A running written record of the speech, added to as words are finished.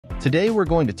Today we're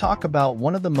going to talk about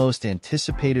one of the most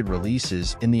anticipated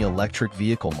releases in the electric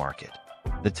vehicle market,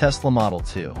 the Tesla Model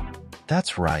 2.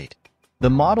 That's right. The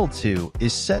Model 2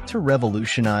 is set to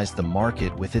revolutionize the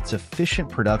market with its efficient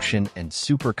production and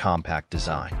super compact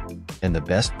design. And the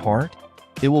best part?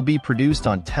 It will be produced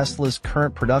on Tesla's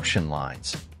current production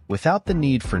lines, without the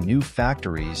need for new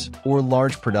factories or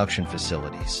large production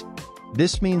facilities.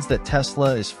 This means that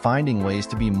Tesla is finding ways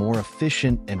to be more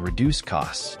efficient and reduce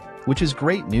costs, which is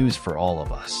great news for all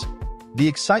of us. The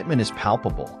excitement is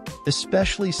palpable,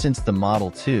 especially since the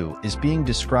Model 2 is being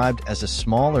described as a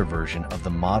smaller version of the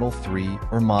Model 3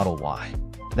 or Model Y.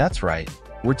 That's right,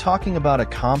 we're talking about a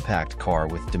compact car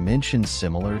with dimensions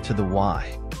similar to the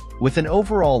Y. With an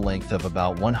overall length of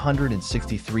about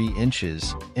 163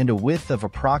 inches and a width of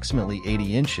approximately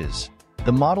 80 inches,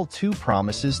 the Model 2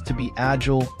 promises to be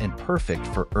agile and perfect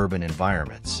for urban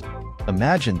environments.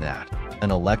 Imagine that, an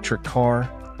electric car,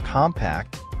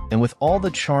 compact, and with all the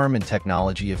charm and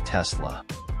technology of Tesla.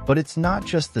 But it's not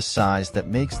just the size that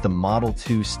makes the Model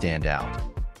 2 stand out.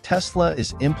 Tesla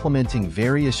is implementing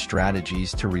various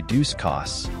strategies to reduce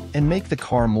costs and make the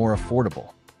car more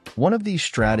affordable. One of these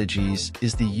strategies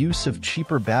is the use of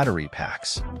cheaper battery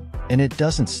packs. And it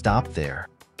doesn't stop there.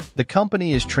 The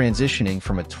company is transitioning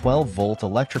from a 12-volt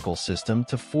electrical system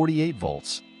to 48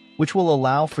 volts, which will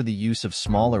allow for the use of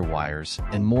smaller wires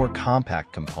and more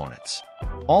compact components.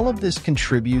 All of this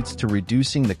contributes to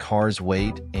reducing the car's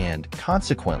weight and,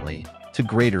 consequently, to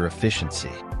greater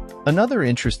efficiency. Another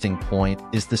interesting point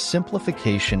is the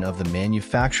simplification of the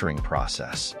manufacturing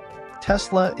process.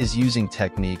 Tesla is using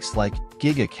techniques like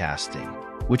gigacasting,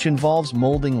 which involves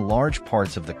molding large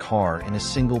parts of the car in a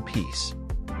single piece.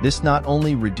 This not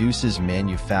only reduces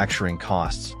manufacturing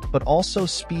costs, but also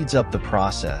speeds up the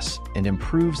process and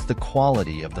improves the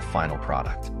quality of the final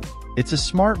product. It's a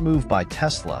smart move by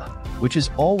Tesla, which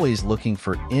is always looking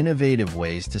for innovative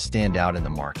ways to stand out in the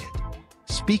market.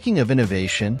 Speaking of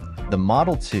innovation, the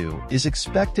Model 2 is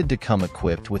expected to come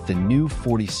equipped with the new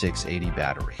 4680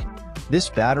 battery. This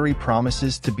battery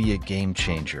promises to be a game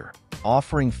changer,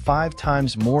 offering 5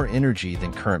 times more energy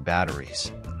than current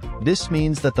batteries. This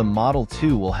means that the Model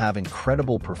 2 will have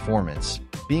incredible performance,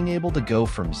 being able to go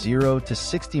from 0 to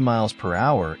 60 miles per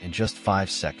hour in just 5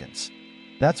 seconds.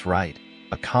 That's right,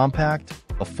 a compact,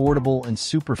 affordable, and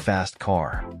super fast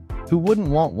car. Who wouldn't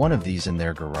want one of these in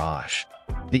their garage?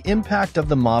 The impact of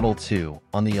the Model 2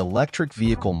 on the electric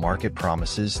vehicle market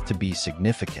promises to be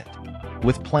significant.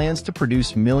 With plans to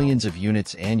produce millions of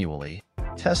units annually,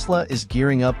 Tesla is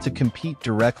gearing up to compete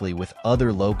directly with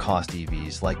other low-cost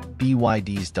EVs like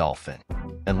BYD's Dolphin.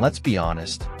 And let's be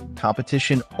honest,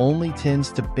 competition only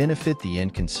tends to benefit the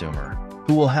end consumer,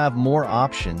 who will have more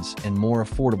options and more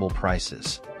affordable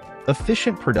prices.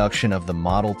 Efficient production of the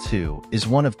Model 2 is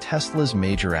one of Tesla's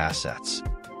major assets.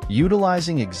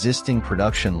 Utilizing existing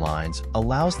production lines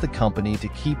allows the company to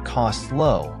keep costs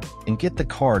low and get the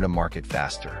car to market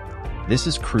faster. This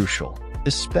is crucial,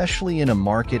 especially in a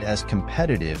market as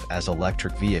competitive as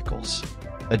electric vehicles.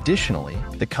 Additionally,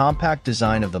 the compact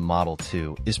design of the Model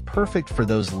 2 is perfect for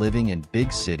those living in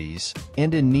big cities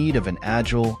and in need of an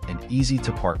agile and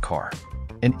easy-to-park car.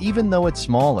 And even though it's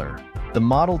smaller, the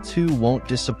Model 2 won't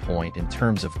disappoint in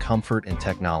terms of comfort and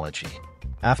technology.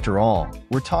 After all,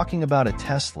 we're talking about a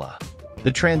Tesla.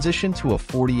 The transition to a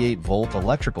 48-volt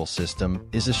electrical system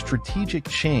is a strategic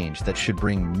change that should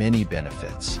bring many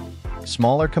benefits.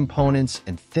 Smaller components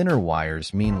and thinner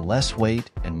wires mean less weight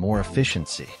and more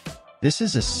efficiency. This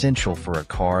is essential for a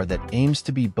car that aims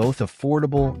to be both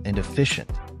affordable and efficient.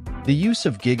 The use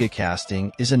of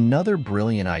gigacasting is another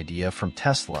brilliant idea from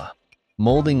Tesla.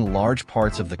 Molding large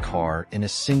parts of the car in a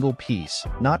single piece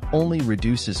not only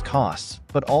reduces costs,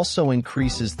 but also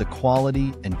increases the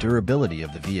quality and durability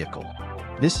of the vehicle.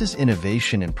 This is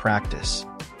innovation in practice.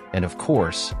 And of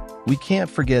course, we can't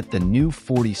forget the new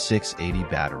 4680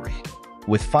 battery.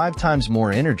 With 5 times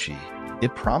more energy,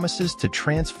 it promises to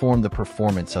transform the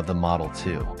performance of the Model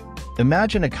 2.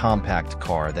 Imagine a compact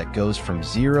car that goes from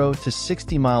 0 to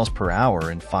 60 miles per hour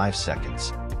in 5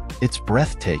 seconds. It's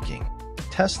breathtaking.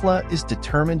 Tesla is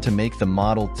determined to make the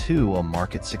Model 2 a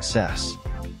market success.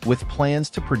 With plans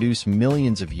to produce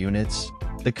millions of units,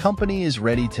 the company is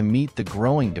ready to meet the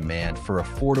growing demand for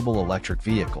affordable electric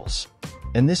vehicles.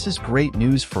 And this is great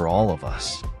news for all of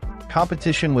us.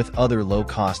 Competition with other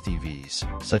low-cost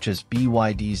EVs, such as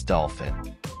BYD's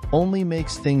Dolphin, only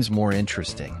makes things more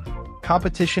interesting.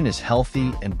 Competition is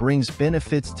healthy and brings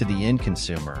benefits to the end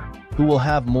consumer, who will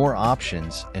have more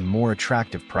options and more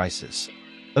attractive prices.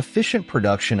 Efficient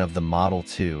production of the Model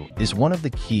 2 is one of the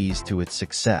keys to its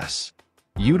success.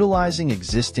 Utilizing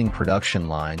existing production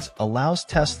lines allows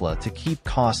Tesla to keep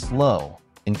costs low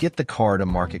and get the car to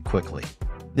market quickly.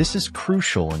 This is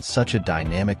crucial in such a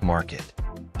dynamic market.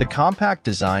 The compact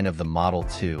design of the Model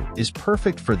 2 is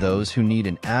perfect for those who need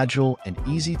an agile and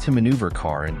easy-to-maneuver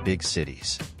car in big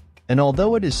cities. And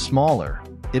although it is smaller,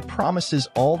 it promises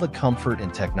all the comfort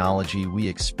and technology we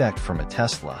expect from a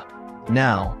Tesla.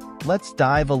 Now, let's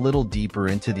dive a little deeper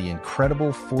into the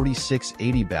incredible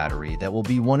 4680 battery that will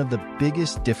be one of the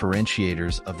biggest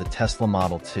differentiators of the Tesla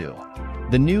Model 2.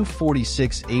 The new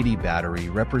 4680 battery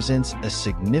represents a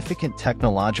significant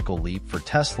technological leap for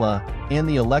Tesla and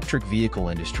the electric vehicle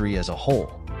industry as a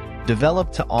whole.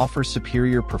 Developed to offer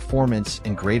superior performance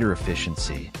and greater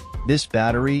efficiency, this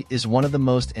battery is one of the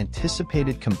most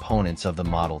anticipated components of the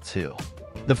Model 2.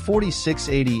 The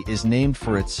 4680 is named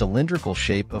for its cylindrical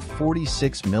shape of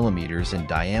 46 millimeters in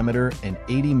diameter and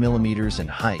 80 millimeters in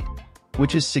height,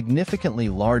 which is significantly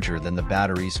larger than the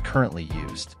batteries currently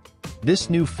used. This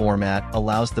new format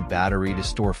allows the battery to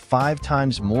store 5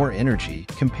 times more energy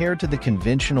compared to the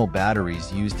conventional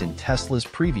batteries used in Tesla's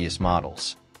previous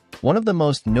models. One of the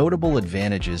most notable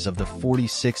advantages of the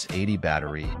 4680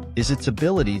 battery is its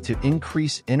ability to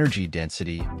increase energy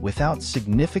density without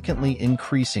significantly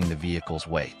increasing the vehicle's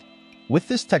weight. With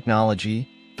this technology,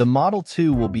 the Model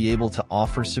 2 will be able to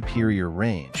offer superior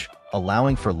range,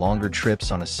 allowing for longer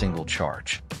trips on a single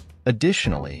charge.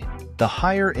 Additionally, the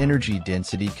higher energy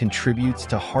density contributes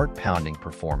to heart-pounding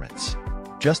performance.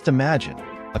 Just imagine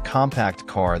a compact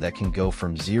car that can go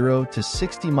from 0 to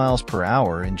 60 miles per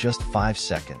hour in just 5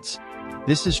 seconds.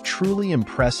 This is truly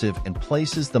impressive and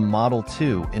places the Model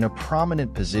 2 in a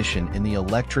prominent position in the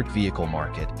electric vehicle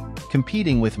market,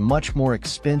 competing with much more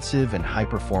expensive and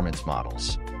high-performance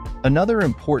models. Another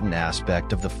important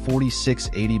aspect of the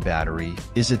 4680 battery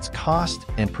is its cost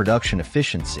and production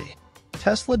efficiency.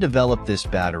 Tesla developed this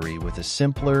battery with a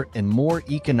simpler and more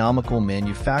economical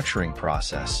manufacturing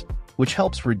process, which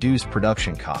helps reduce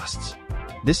production costs.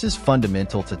 This is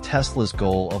fundamental to Tesla's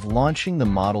goal of launching the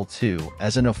Model 2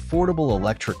 as an affordable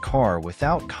electric car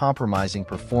without compromising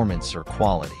performance or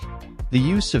quality. The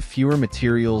use of fewer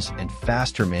materials and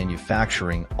faster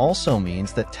manufacturing also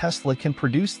means that Tesla can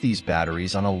produce these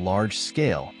batteries on a large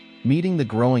scale, meeting the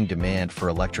growing demand for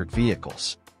electric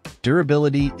vehicles.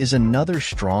 Durability is another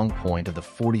strong point of the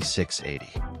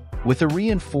 4680. With a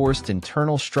reinforced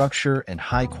internal structure and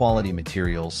high-quality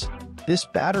materials, this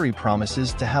battery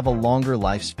promises to have a longer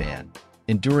lifespan,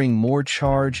 enduring more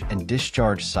charge and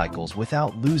discharge cycles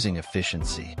without losing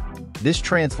efficiency. This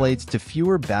translates to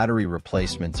fewer battery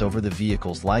replacements over the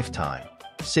vehicle's lifetime,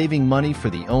 saving money for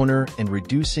the owner and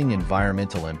reducing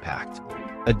environmental impact.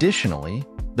 Additionally,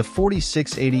 the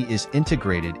 4680 is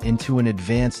integrated into an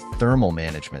advanced thermal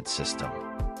management system.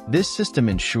 This system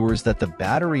ensures that the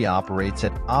battery operates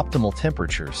at optimal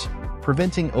temperatures,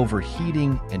 preventing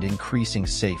overheating and increasing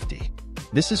safety.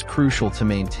 This is crucial to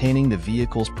maintaining the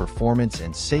vehicle's performance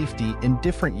and safety in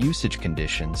different usage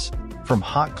conditions, from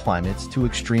hot climates to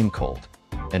extreme cold.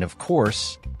 And of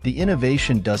course, the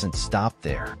innovation doesn't stop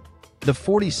there. The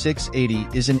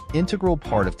 4680 is an integral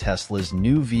part of Tesla's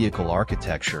new vehicle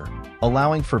architecture,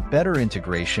 allowing for better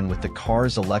integration with the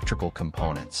car's electrical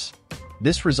components.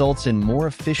 This results in more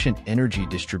efficient energy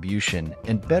distribution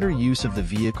and better use of the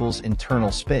vehicle's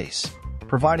internal space,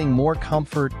 providing more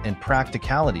comfort and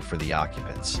practicality for the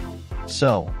occupants.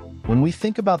 So, when we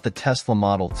think about the Tesla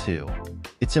Model 2,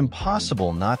 it's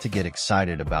impossible not to get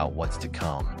excited about what's to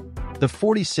come. The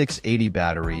 4680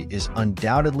 battery is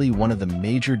undoubtedly one of the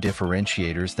major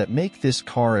differentiators that make this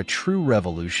car a true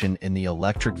revolution in the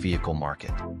electric vehicle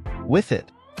market. With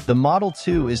it, the Model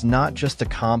 2 is not just a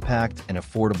compact and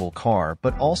affordable car,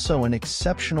 but also an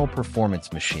exceptional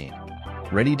performance machine,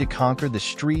 ready to conquer the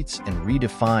streets and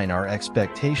redefine our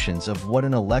expectations of what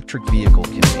an electric vehicle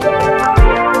can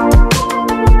be.